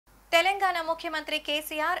తెలంగాణ ముఖ్యమంత్రి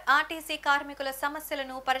కేసీఆర్ ఆర్టీసీ కార్మికుల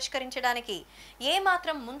సమస్యలను పరిష్కరించడానికి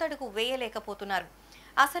ఏమాత్రం ముందడుగు వేయలేకపోతున్నారు.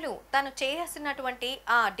 అసలు తను చేయాల్సినటువంటి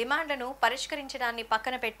ఆ డిమాండ్లను పరిష్కరించడాన్ని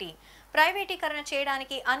పక్కన పెట్టి ప్రైవేటీకరణ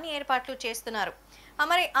చేయడానికి అన్ని ఏర్పాట్లు చేస్తున్నారు.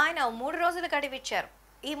 మరి ఆయన 3 రోజులు గడువిచ్చారు.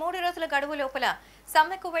 ఈ 3 రోజుల గడువు లోపల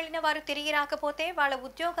సమ్మెకు వెళ్లిన వారు తిరిగి రాకపోతే వాళ్ళ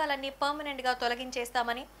ఉద్యోగాలన్నీ పర్మనెంట్ గా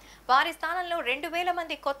తొలగించేస్తామని, వారి స్థానంలో 2000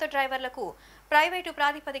 మంది కొత్త డ్రైవర్లకు ప్రైవేటు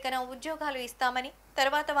ప్రాతిపదికన ఉద్యోగాలు ఇస్తామని,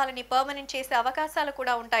 తర్వాత వాళ్ళని పర్మనెంట్ చేసే అవకాశాలు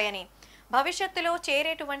కూడా ఉంటాయని, భవిష్యత్తులో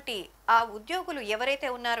చేరేటువంటి ఆ ఉద్యోగులు ఎవరైతే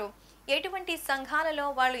ఉన్నారో ఎటువంటి సంఘాలలో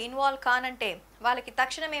వాళ్ళు ఇన్వాల్వ్ కానంటే వాళ్ళకి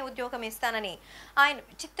తక్షణమే ఉద్యోగం ఇస్తానని ఆయన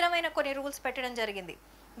విచిత్రమైన కొన్ని రూల్స్ పెట్టడం జరిగింది.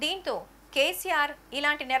 దీంతో కేసీఆర్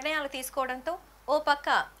ఇలాంటి నిర్ణయాలు తీసుకోవడంతో ఓ పక్క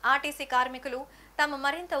ఆర్టీసీ కార్మికులు తమ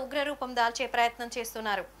మరింత ఉగ్రరూపం దాల్చే ప్రయత్నం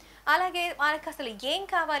చేస్తున్నారు. అలాగే వాళ్ళకి అసలు ఏం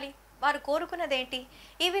కావాలి, వారు కోరుకున్నదేంటి,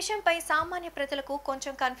 ఈ విషయంపై సామాన్య ప్రజలకు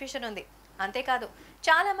కొంచెం కన్ఫ్యూజన్ ఉంది. అంతేకాదు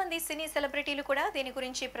చాలా మంది సినీ సెలబ్రిటీలు కూడా దీని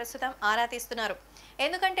గురించి ప్రస్తుతం ఆరా తీస్తున్నారు.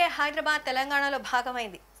 ఎందుకంటే హైదరాబాద్ తెలంగాణలో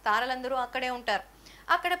భాగమైంది, తారలందరూ అక్కడే ఉంటారు.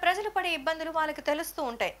 అక్కడ ప్రజలు పడే ఇబ్బందులు వాళ్ళకి తెలుస్తూ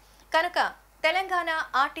ఉంటాయి. కనుక తెలంగాణ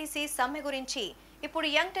ఆర్టీసీ సమ్మె గురించి ఇప్పుడు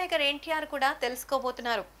యంగ్ టైగర్ NTR కూడా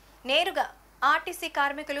తెలుసుకోబోతున్నారు. నేరుగా ఆర్టీసీ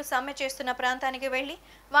కార్మికులు సమ్మె చేస్తున్న ప్రాంతానికి వెళ్లి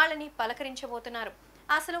వాళ్ళని పలకరించబోతున్నారు.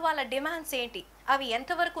 అసలు వాళ్ళ డిమాండ్స్ ఏంటి, అవి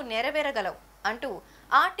ఎంతవరకు నెరవేరగలవు అంటూ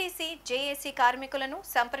ఆర్టీసీ జేఏసీ కార్మికులను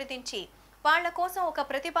సంప్రదించి వాళ్ల కోసం ఒక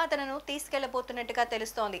ప్రతిపాదనను తీసుకెళ్లబోతున్నట్టుగా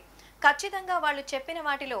తెలుస్తోంది. ఖచ్చితంగా వాళ్ళు చెప్పిన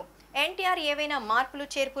వాటిలో NTR ఏవైనా మార్పులు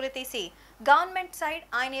చేర్పులు తీసి గవర్నమెంట్ సైడ్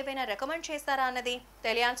ఆయన ఏవైనా రికమెండ్ చేస్తారా అన్నది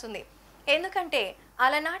తెలియాల్సింది. ఎందుకంటే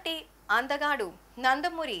అలనాటి అందగాడు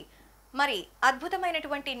నందమూరి మరి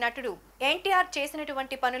అద్భుతమైనటువంటి నటుడు NTR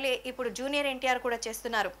చేసినటువంటి పనులే ఇప్పుడు జూనియర్ NTR కూడా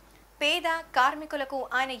చేస్తున్నారు. పేద కార్మికులకు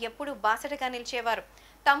ఆయన ఎప్పుడు బాసటగా నిలిచేవారు,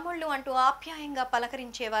 తమ్ముళ్ళు అంటూ ఆప్యాయంగా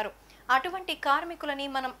పలకరించేవారు. అటువంటి కార్మికులని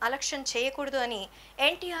మనం అలక్ష్యం చేయకూడదు అని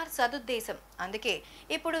NTR సదుద్దేశం. అందుకే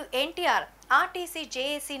ఇప్పుడు NTR ఆర్టీసీ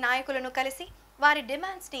జేఏసీ నాయకులను కలిసి వారి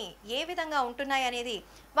డిమాండ్స్ని ఏ విధంగా ఉంటున్నాయనేది,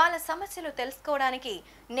 వాళ్ళ సమస్యలు తెలుసుకోవడానికి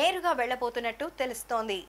నేరుగా వెళ్లబోతున్నట్టు తెలుస్తోంది.